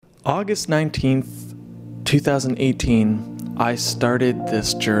August 19th, 2018, I started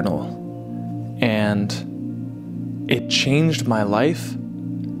this journal, and it changed my life,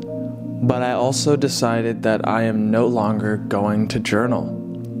 but I also decided that I am no longer going to journal.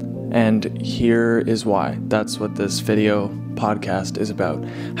 And here is why. That's what this video podcast is about.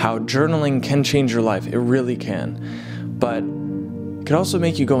 How journaling can change your life. It really can. But it could also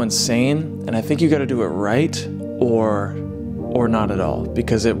make you go insane, and I think you got to do it right or not at all,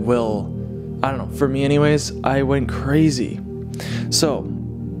 because it will, I don't know, for me anyways, I went crazy. So,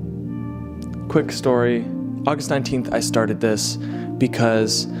 quick story, August 19th, I started this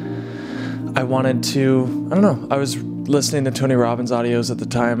because I wanted to, I was listening to Tony Robbins audios at the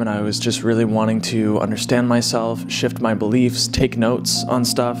time, and I was just really wanting to understand myself, shift my beliefs, take notes on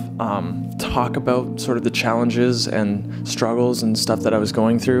stuff, talk about sort of the challenges and struggles and stuff that I was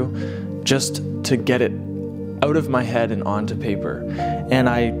going through, just to get it out of my head and onto paper. And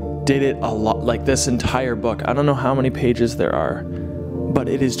I did it a lot, like this entire book. I don't know how many pages there are, but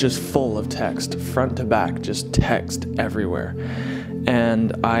it is just full of text, front to back, just text everywhere.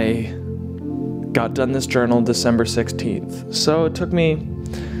 And I got done this journal December 16th. So it took me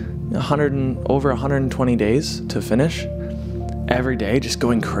over 120 days to finish, every day, just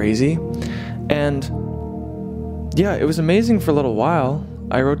going crazy. And yeah, it was amazing for a little while.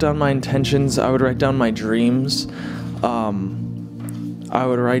 I wrote down my intentions. I would write down my dreams. I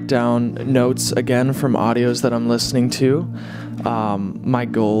would write down notes again from audios that I'm listening to. My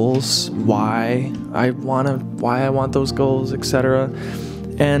goals, why I want those goals, etc.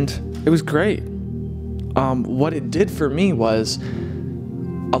 And it was great. What it did for me was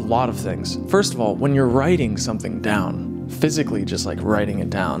a lot of things. First of all, when you're writing something down, physically just like writing it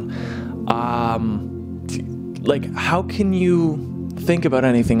down, like how can you think about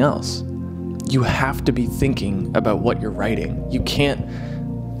anything else? You have to be thinking about what you're writing. You can't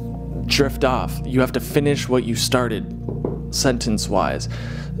drift off. You have to finish what you started sentence-wise.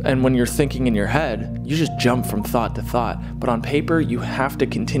 And when you're thinking in your head, you just jump from thought to thought. But on paper, you have to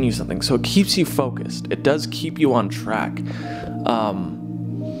continue something. So it keeps you focused. It does keep you on track.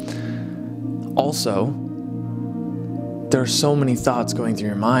 Also, there are so many thoughts going through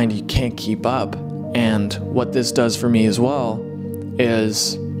your mind, you can't keep up. And what this does for me as well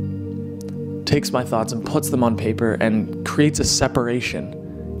is takes my thoughts and puts them on paper and creates a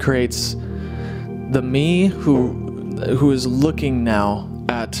separation, creates the me who is looking now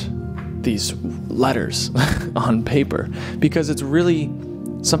at these letters on paper, because it's really,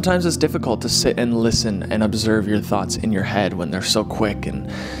 sometimes it's difficult to sit and listen and observe your thoughts in your head when they're so quick and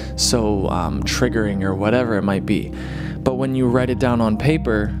so triggering or whatever it might be. But when you write it down on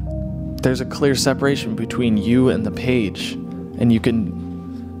paper, there's a clear separation between you and the page, and you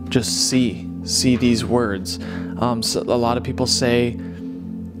can just see these words. So a lot of people say,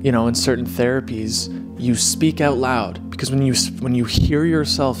 in certain therapies, you speak out loud, because when you hear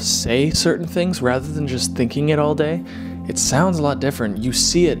yourself say certain things rather than just thinking it all day, it sounds a lot different. You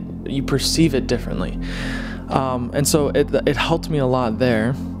see it, you perceive it differently. And so it helped me a lot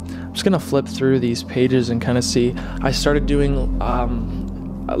there. I'm just gonna flip through these pages and kind of see. I started doing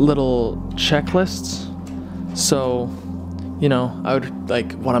little checklists. So, I would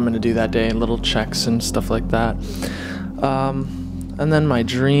like what I'm going to do that day, little checks and stuff like that. And then my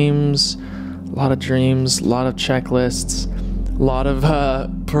dreams, a lot of checklists, a lot of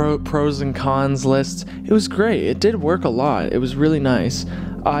pros and cons lists. It was great. It did work a lot. It was really nice.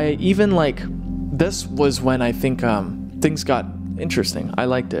 I even this was when I think things got interesting. I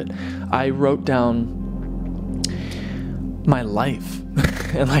liked it. I wrote down my life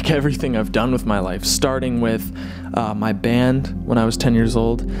and everything I've done with my life, starting with my band when I was 10 years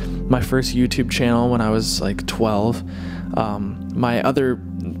old, my first YouTube channel when I was 12, my other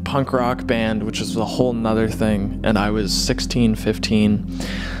punk rock band, which was a whole nother thing, and I was 16, 15,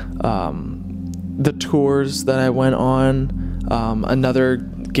 the tours that I went on, another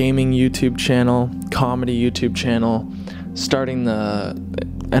gaming YouTube channel, comedy YouTube channel, starting the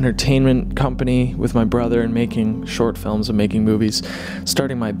entertainment company with my brother and making short films and making movies,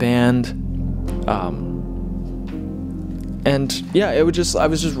 starting my band, and yeah, I was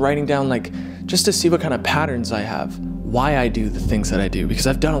just writing down just to see what kind of patterns I have, why I do the things that I do, because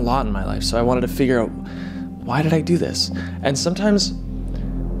I've done a lot in my life, so I wanted to figure out, why did I do this? And sometimes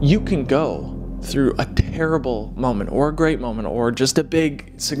you can go through a terrible moment or a great moment or just a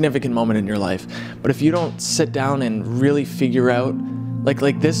big significant moment in your life, but if you don't sit down and really figure out,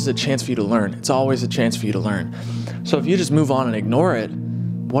 this is a chance for you to learn. It's always a chance for you to learn. So if you just move on and ignore it,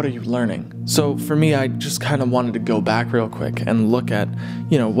 what are you learning? So for me, I just kind of wanted to go back real quick and look at,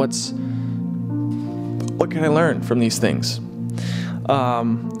 what can I learn from these things?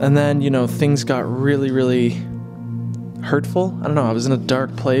 And then, things got really, really hurtful. I don't know. I was in a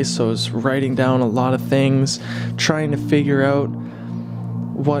dark place, so I was writing down a lot of things, trying to figure out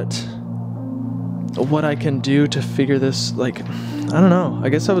what I can do to figure this, I don't know. I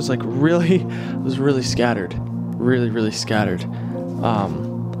guess I was really scattered. Really, really scattered.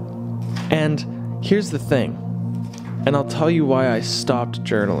 And here's the thing. And I'll tell you why I stopped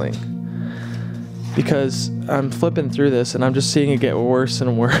journaling. Because I'm flipping through this and I'm just seeing it get worse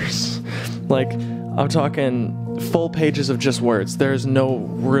and worse. I'm talking full pages of just words. There's no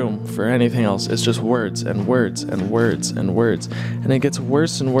room for anything else. It's just words and words and words and words. And it gets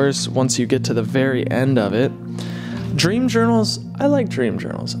worse and worse once you get to the very end of it. Dream journals, I like dream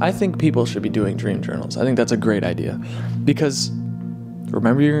journals. I think people should be doing dream journals. I think that's a great idea. Because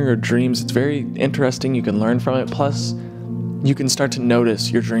remembering your dreams, it's very interesting. You can learn from it. Plus, you can start to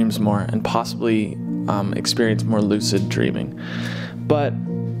notice your dreams more and possibly experience more lucid dreaming. But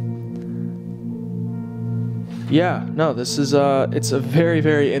yeah, no, this is it's a very,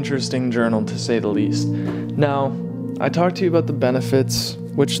 very interesting journal to say the least. Now, I talked to you about the benefits,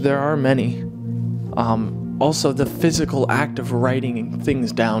 which there are many. Also, the physical act of writing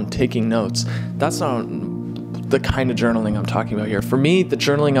things down, taking notes, that's not the kind of journaling I'm talking about here. For me, the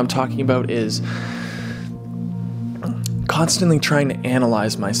journaling I'm talking about is constantly trying to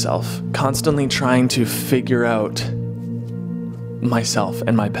analyze myself, constantly trying to figure out myself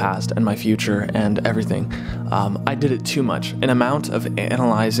and my past and my future and everything. I did it too much. An amount of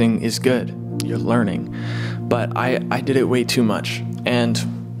analyzing is good. You're learning. But I did it way too much. And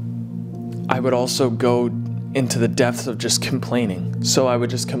I would also go into the depths of just complaining. So I would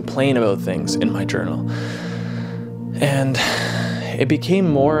just complain about things in my journal. And it became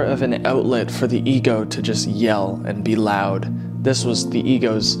more of an outlet for the ego to just yell and be loud. This was the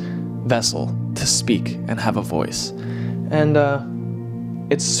ego's vessel to speak and have a voice. And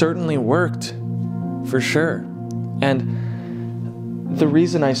it certainly worked, for sure. And the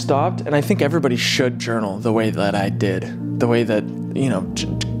reason I stopped, and I think everybody should journal the way that I did, the way that,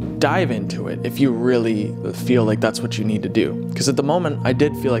 dive into it if you really feel like that's what you need to do. Because at the moment, I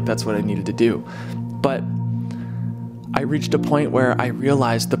did feel like that's what I needed to do. But I reached a point where I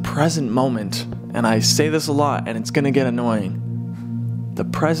realized the present moment, and I say this a lot, and it's going to get annoying. The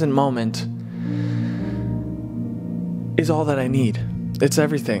present moment is all that I need. It's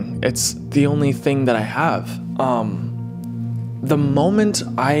everything. It's the only thing that I have. The moment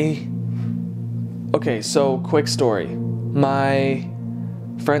okay, so quick story. My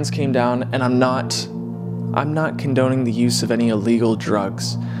friends came down, and I'm not condoning the use of any illegal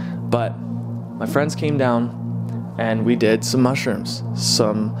drugs, but my friends came down and we did some mushrooms,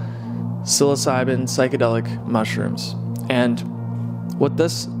 some psilocybin psychedelic mushrooms. And what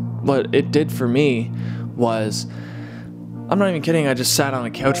it did for me was, I'm not even kidding, I just sat on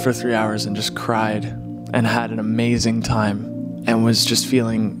a couch for 3 hours and just cried and had an amazing time and was just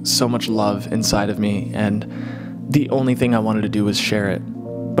feeling so much love inside of me, and the only thing I wanted to do was share it.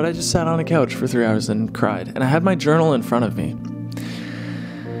 But I just sat on a couch for 3 hours and cried, and I had my journal in front of me.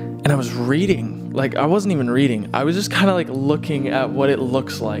 And I was reading. I wasn't even reading. I was just kind of looking at what it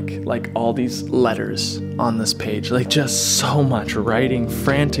looks like all these letters on this page, just so much writing,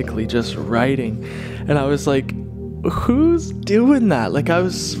 frantically just writing. And I was like, who's doing that? I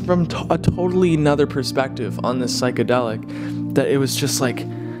was from a totally another perspective on this psychedelic, that it was just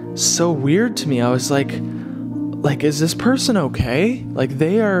so weird to me. I was like, is this person okay?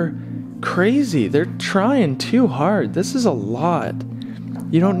 They are crazy. They're trying too hard. This is a lot.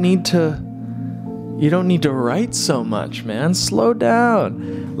 You don't need to write so much, man. Slow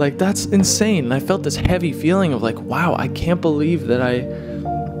down. That's insane. And I felt this heavy feeling of wow, I can't believe that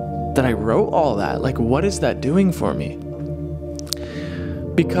I wrote all that. What is that doing for me?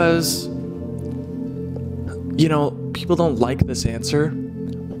 Because, people don't like this answer,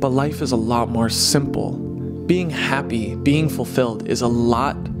 but life is a lot more simple. Being happy, being fulfilled is a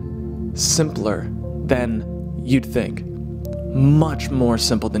lot simpler than you'd think. Much more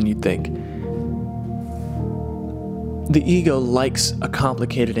simple than you'd think. The ego likes a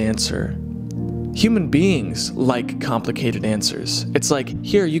complicated answer. Human beings like complicated answers. It's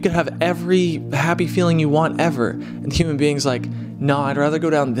here, you could have every happy feeling you want ever. And human beings no, I'd rather go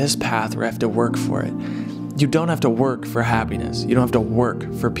down this path where I have to work for it. You don't have to work for happiness. You don't have to work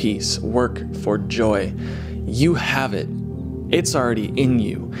for peace, work for joy. You have it. It's already in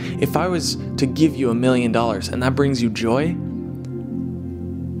you. If I was to give you $1 million and that brings you joy,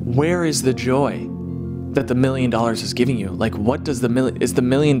 where is the joy that the $1 million is giving you? What does is the $1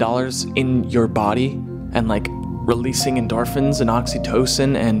 million in your body and releasing endorphins and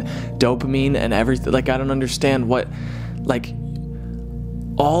oxytocin and dopamine and everything? I don't understand what,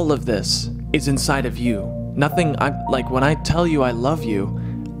 All of this is inside of you. Nothing, like when I tell you I love you,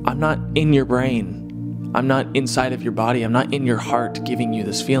 I'm not in your brain. I'm not inside of your body. I'm not in your heart giving you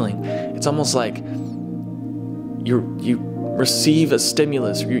this feeling. It's almost like you receive a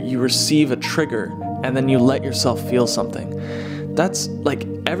stimulus, you receive a trigger, and then you let yourself feel something. That's like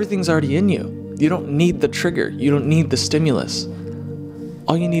everything's already in you. You don't need the trigger. You don't need the stimulus.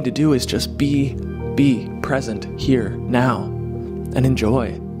 All you need to do is just be present here, now, and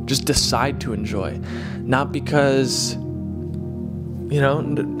enjoy. Just decide to enjoy. Not because,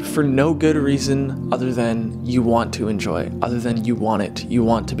 for no good reason other than you want to enjoy, other than you want it. You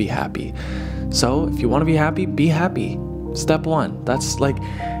want to be happy. So if you want to be happy, be happy. Step one. That's like,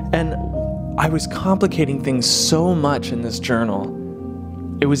 and I was complicating things so much in this journal.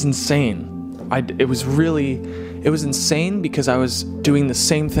 It was insane. It was insane because I was doing the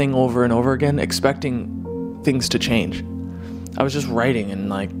same thing over and over again, expecting things to change. I was just writing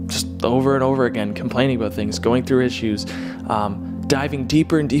and just over and over again, complaining about things, going through issues, diving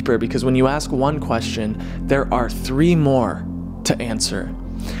deeper and deeper, because when you ask one question, there are 3 more to answer.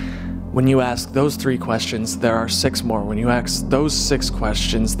 When you ask those 3 questions, there are 6 more. When you ask those 6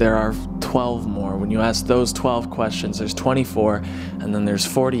 questions, there are 12 more. When you ask those 12 questions, there's 24, and then there's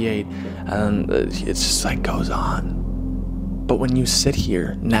 48, and it's just goes on. But when you sit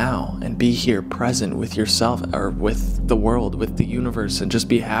here now and be here present with yourself or with the world, with the universe, and just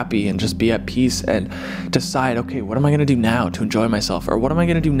be happy and just be at peace and decide, okay, what am I going to do now to enjoy myself? Or what am I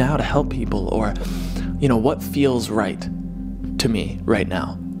going to do now to help people? Or, what feels right to me right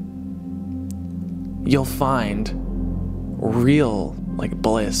now? You'll find real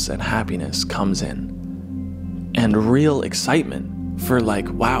bliss and happiness comes in, and real excitement for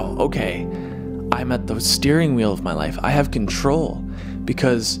wow, okay, I'm at the steering wheel of my life. I have control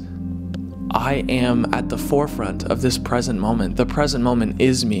because I am at the forefront of this present moment. The present moment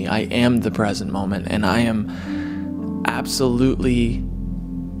is me. I am the present moment, and I am absolutely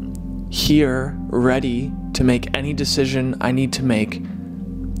here, ready to make any decision I need to make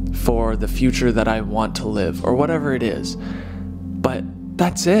for the future that I want to live, or whatever it is. But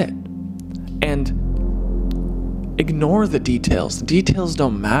that's it. And ignore the details. The details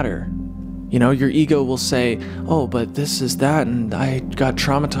don't matter. Your ego will say, oh, but this is that, and I got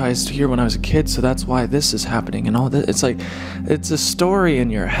traumatized here when I was a kid, so that's why this is happening, and all that. It's a story in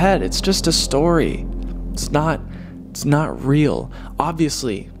your head. It's just a story. It's not real.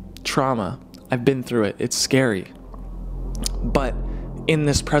 Obviously, trauma, I've been through it. It's scary. But in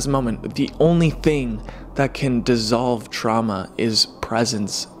this present moment, the only thing that can dissolve trauma is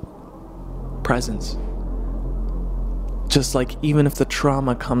presence. Presence. Just even if the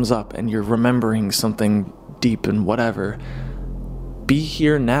trauma comes up and you're remembering something deep and whatever, be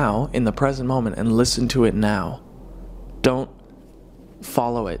here now in the present moment and listen to it now. Don't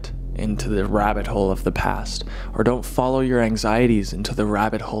follow it into the rabbit hole of the past, or don't follow your anxieties into the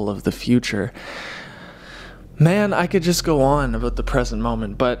rabbit hole of the future. Man, I could just go on about the present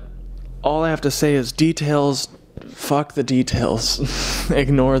moment, but all I have to say is details, fuck the details.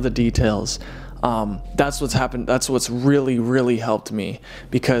 Ignore the details. That's what's happened. That's what's really, really helped me,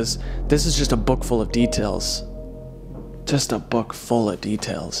 because this is just a book full of details. Just a book full of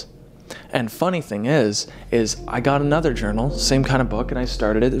details. And funny thing is I got another journal, same kind of book, and I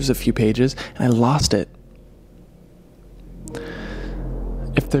started it. There's a few pages, and I lost it.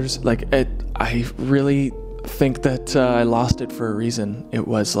 If there's I really think that I lost it for a reason. It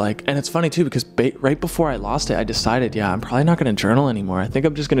was and it's funny too, because right before I lost it, I decided, I'm probably not going to journal anymore. I think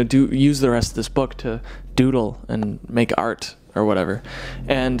I'm just going to use the rest of this book to doodle and make art or whatever.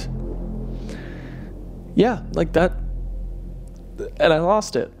 And that, and I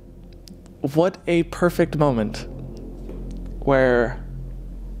lost it. What a perfect moment where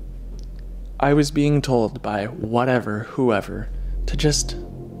I was being told by whoever to just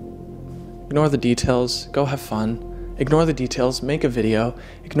ignore the details, go have fun. Ignore the details, make a video.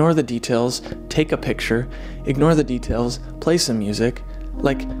 Ignore the details, take a picture. Ignore the details, play some music.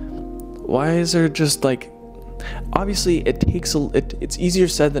 Why is there just obviously it's easier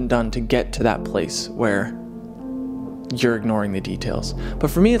said than done to get to that place where you're ignoring the details.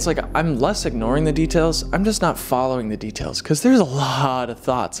 But for me, it's I'm less ignoring the details. I'm just not following the details, because there's a lot of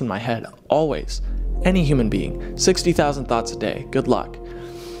thoughts in my head, always. Any human being, 60,000 thoughts a day. Good luck.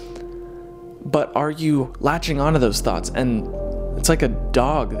 But are you latching onto those thoughts? And it's like a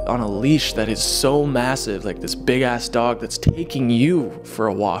dog on a leash that is so massive, this big ass dog that's taking you for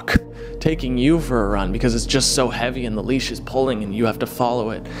a walk, taking you for a run, because it's just so heavy and the leash is pulling and you have to follow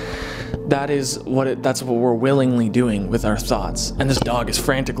it. That's what we're willingly doing with our thoughts. And this dog is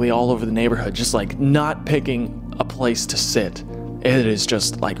frantically all over the neighborhood, just not picking a place to sit. it is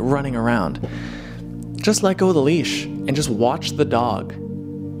just like running around. Just let go of the leash and just watch the dog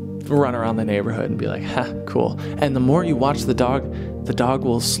run around the neighborhood and be like, ha, cool. And the more you watch the dog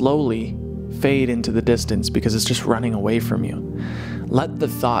will slowly fade into the distance because it's just running away from you. Let the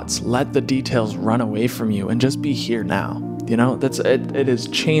thoughts, let the details run away from you and just be here now. You know, it has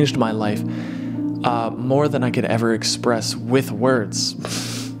changed my life more than I could ever express with words,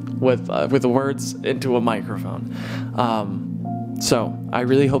 with words into a microphone. So I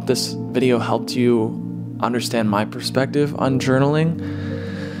really hope this video helped you understand my perspective on journaling.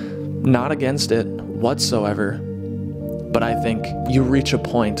 Not against it whatsoever, but I think you do reach a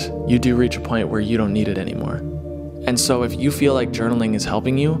point where you don't need it anymore. And so if you feel like journaling is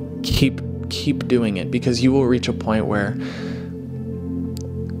helping you, keep doing it, because you will reach a point where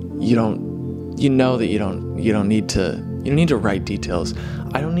you don't need to write details.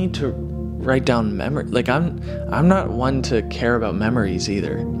 I don't need to write down memory. Like I'm not one to care about memories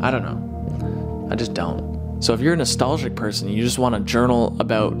either. I don't know. I just don't. So if you're a nostalgic person, you just want to journal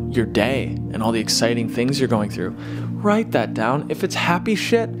about your day and all the exciting things you're going through, write that down. If it's happy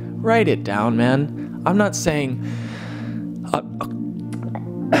shit, write it down, man. I'm not saying...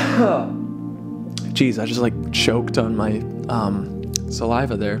 Jeez, I just like choked on my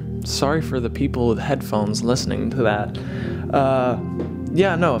saliva there. Sorry for the people with headphones listening to that.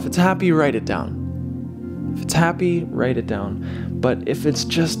 Yeah, no, if it's happy, write it down. If it's happy, write it down. But if it's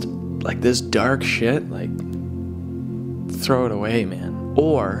just like this dark shit, like, throw it away, man.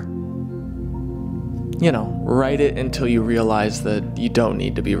 Or, you know, write it until you realize that you don't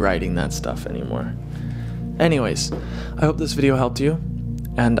need to be writing that stuff anymore. Anyways, I hope this video helped you,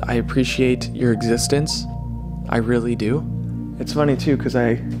 and I appreciate your existence. I really do. It's funny too, because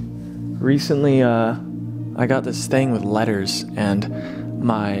I recently, I got this thing with letters, and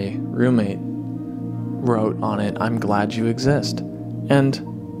my roommate wrote on it, "I'm glad you exist." And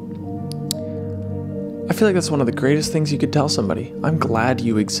I feel like that's one of the greatest things you could tell somebody. I'm glad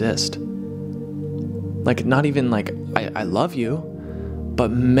you exist. Like, not even like, I love you,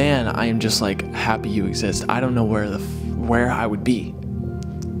 but man, I am just like happy you exist. I don't know where I would be.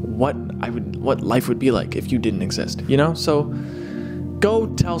 What life would be like if you didn't exist, you know? So go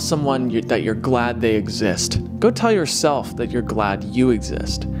tell someone that you're glad they exist. Go tell yourself that you're glad you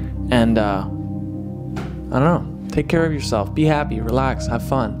exist. And, I don't know, take care of yourself. Be happy, relax, have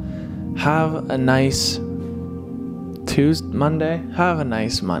fun. Have a nice Monday. Have a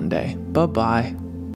nice Monday. Bye-bye.